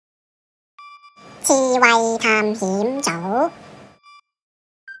刺蝟探險組。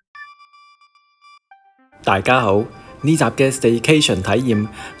大家好，呢集嘅 Staycation 體驗，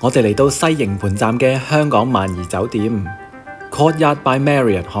我哋嚟到西營盤站嘅香港萬怡酒店 Courtyard by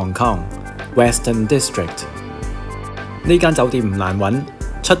Marriott Hong Kong Western District。呢間酒店唔難揾，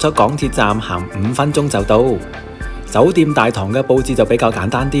出咗港鐵站行5分鐘就到。酒店大堂嘅佈置就比較簡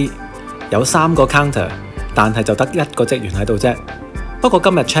單啲，有3個 counter， 但係就得1個職員喺度啫。不過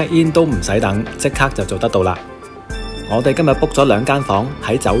今日 check-in 都唔使等，即刻就做得到啦。我哋今日 book 咗2間房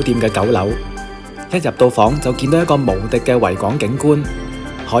喺酒店嘅9樓。一入到房就見到一個無敵嘅維港景觀，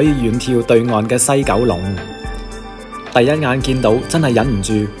可以遠眺對岸嘅西九龍。第一眼見到真係忍唔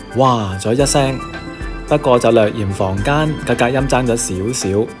住，哇咗一聲。不過就略嫌房間嘅隔音爭咗少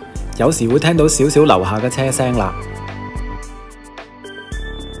少，有時會聽到少少樓下嘅車聲啦。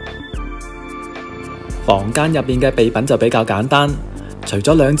房間入面嘅備品就比較簡單，除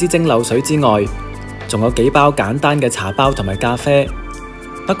咗2支蒸餾水之外，仲有幾包簡單嘅茶包同埋咖啡。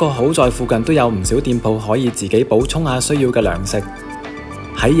不過好在附近都有唔少店鋪可以自己補充下需要嘅糧食。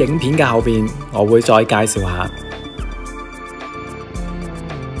喺影片嘅後邊，我會再介紹下。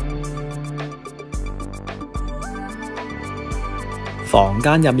房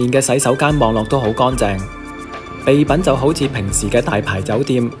間入面嘅洗手間望落都好乾淨，備品就好似平時嘅大牌酒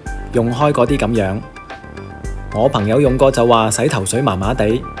店用開嗰啲咁樣。我朋友用過就話洗頭水麻麻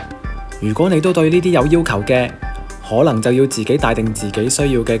地。如果你都對呢啲有要求嘅，可能就要自己帶定自己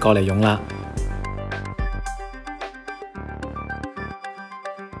需要嘅過嚟用啦。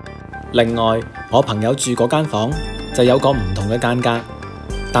另外，我朋友住嗰間房就有個唔同嘅間隔，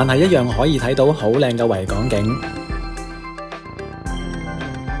但係一樣可以睇到好靚嘅維港景。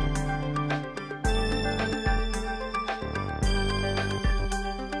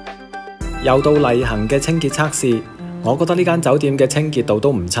又到例行嘅清潔測試，我覺得呢間酒店嘅清潔度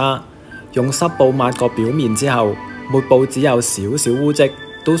都唔差，用濕布抹個表面之後，抹布只有少少污漬，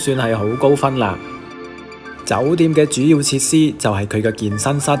都算係好高分啦。酒店嘅主要設施就係佢嘅健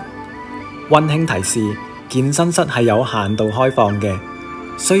身室。溫馨提示：健身室係有限度開放嘅，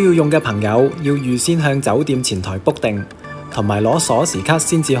需要用嘅朋友要預先向酒店前台 book 定，同埋攞鎖匙卡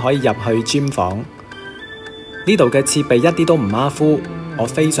先至可以入去 gym 房。呢度嘅設備一啲都唔馬虎，我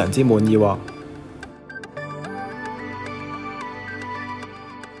非常之滿意喎。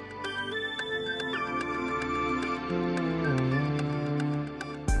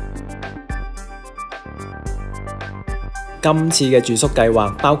今次嘅住宿計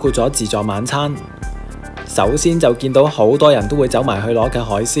劃包括咗自助晚餐。首先就見到好多人都會走埋去攞嘅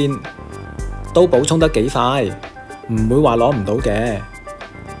海鮮，都補充得幾快，唔會話攞唔到嘅。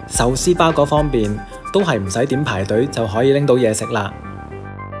壽司包嗰方面都係唔使點排隊就可以拎到嘢食啦。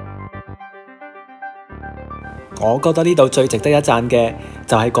我覺得呢度最值得一讚嘅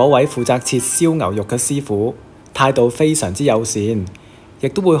就係嗰位負責切燒牛肉嘅師傅，態度非常之友善，亦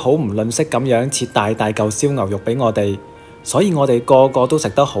都會好唔吝嗇咁樣切大大嚿燒牛肉俾我哋。所以我哋個個都食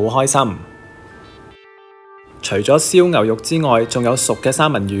得好開心。除咗燒牛肉之外，仲有熟嘅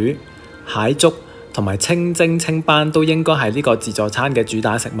三文魚、蟹粥同埋清蒸清斑，都應該係呢個自助餐嘅主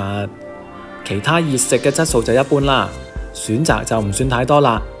打食物。其他熱食嘅質素就一般啦，選擇就唔算太多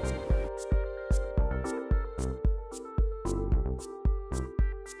啦。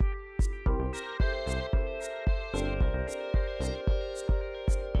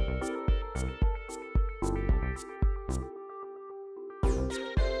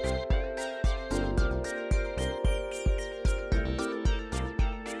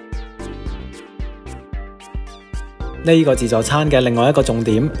呢個自助餐嘅另外一個重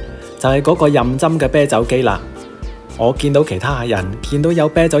點就係嗰個任斟嘅啤酒機啦。我見到其他客人見到有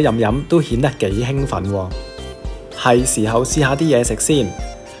啤酒飲都顯得幾興奮喎。係時候試下啲嘢食先。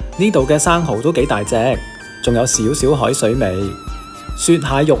呢度嘅生蠔都幾大隻，仲有少少海水味。雪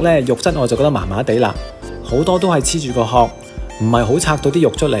蟹肉呢，肉質我就覺得麻麻地啦，好多都係黐住個殼，唔係好拆到啲肉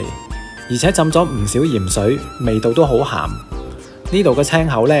出嚟，而且浸咗唔少鹽水，味道都好鹹。呢度嘅青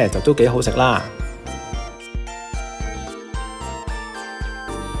口呢，就都幾好食啦。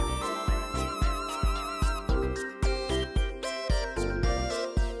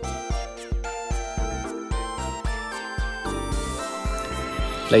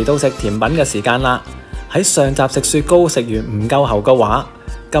嚟到食甜品嘅時間啦！喺上集食雪糕食完唔夠喉嘅話，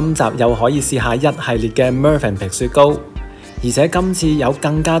今集又可以試下一系列嘅 Mervyn 皮雪糕，而且今次有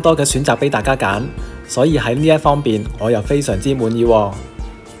更加多嘅選擇俾大家揀，所以喺呢一方面我又非常之滿意喎。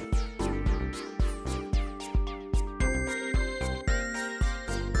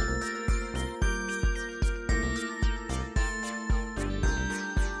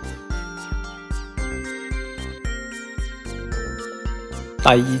第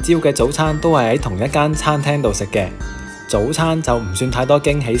二朝嘅早餐都係喺同一間餐廳度食嘅，早餐就唔算太多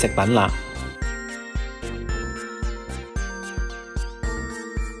驚喜食品啦。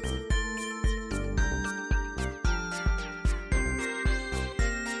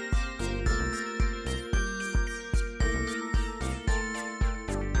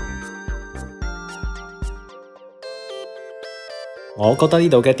我覺得呢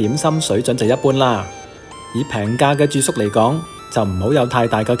度嘅點心水準就一般啦，以平價嘅住宿嚟講，就唔好有太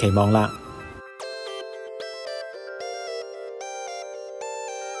大嘅期望啦。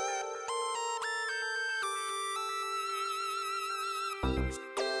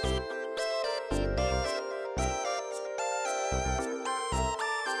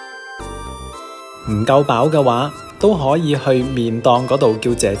唔夠飽嘅話，都可以去麵檔嗰度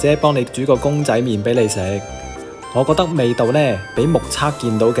叫姐姐幫你煮個公仔麵俾你食。我覺得味道呢，比目測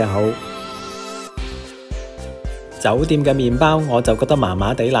見到嘅好。酒店嘅麵包我就覺得麻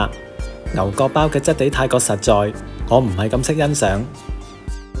麻地啦，牛角包嘅質地太過實在，我唔係咁識欣賞。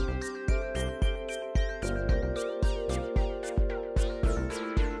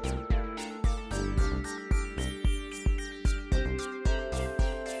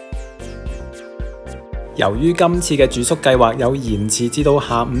由於今次嘅住宿計劃有延遲至到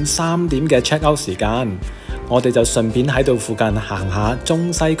下午3點嘅 Check-out 時間，我哋就順便喺度附近行下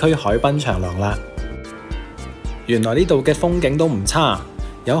中西區海濱長廊啦。原來呢度嘅風景都唔差，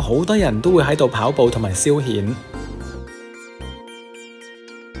有好多人都會喺度跑步同埋消遣。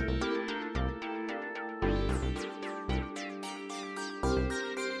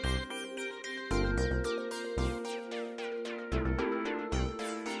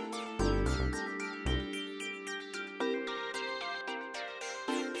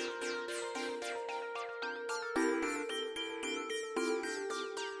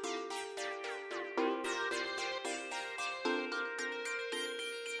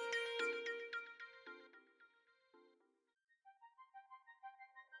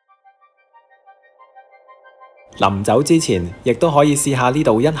臨走之前，亦都可以試下呢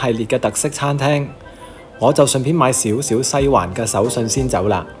度一系列嘅特色餐廳。我就順便買少少西環嘅手信先走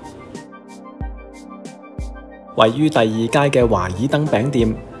啦。位於第2街嘅華爾登餅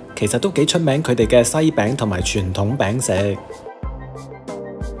店，其實都幾出名佢哋嘅西餅同埋傳統餅食，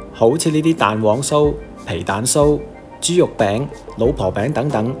好似呢啲蛋黃酥、皮蛋酥、豬肉餅、老婆餅等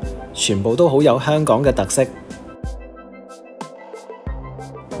等，全部都好有香港嘅特色。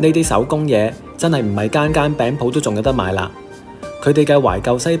呢啲手工嘢真係唔係間間餅鋪都仲有得買啦。佢哋嘅懷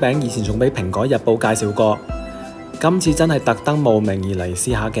舊西餅以前仲俾《蘋果日報》介紹過，今次真係特登慕名而嚟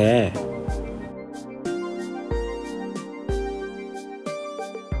試下嘅。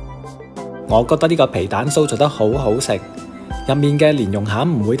我覺得呢個皮蛋酥做得好好食，入面嘅蓮蓉餡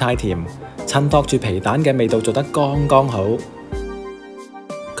唔會太甜，襯托住皮蛋嘅味道做得剛剛好。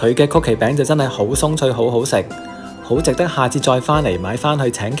佢嘅曲奇餅就真係好鬆脆，好好食。好值得下次再返嚟買返去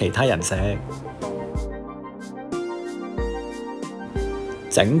請其他人食。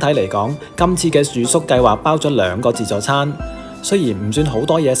整體嚟講，今次嘅住宿計劃包咗2個自助餐，雖然唔算好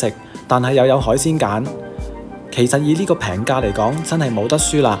多嘢食，但係又有海鮮揀。其實以呢個平價嚟講，真係冇得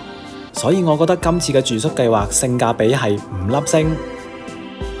輸啦。所以我覺得今次嘅住宿計劃性價比係5粒星。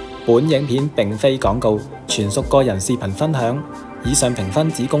本影片並非廣告，全屬個人視頻分享，以上評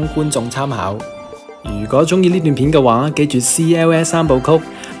分只供觀眾參考。如果鍾意呢段片嘅話，記住 CLS 3部曲，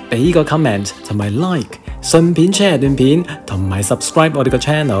俾個 comment 同埋 like， 順便 share 段片同埋 subscribe 我哋個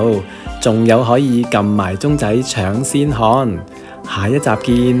channel， 仲有可以撳埋鐘仔搶先看。下一集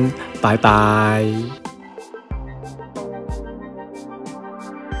見，拜拜。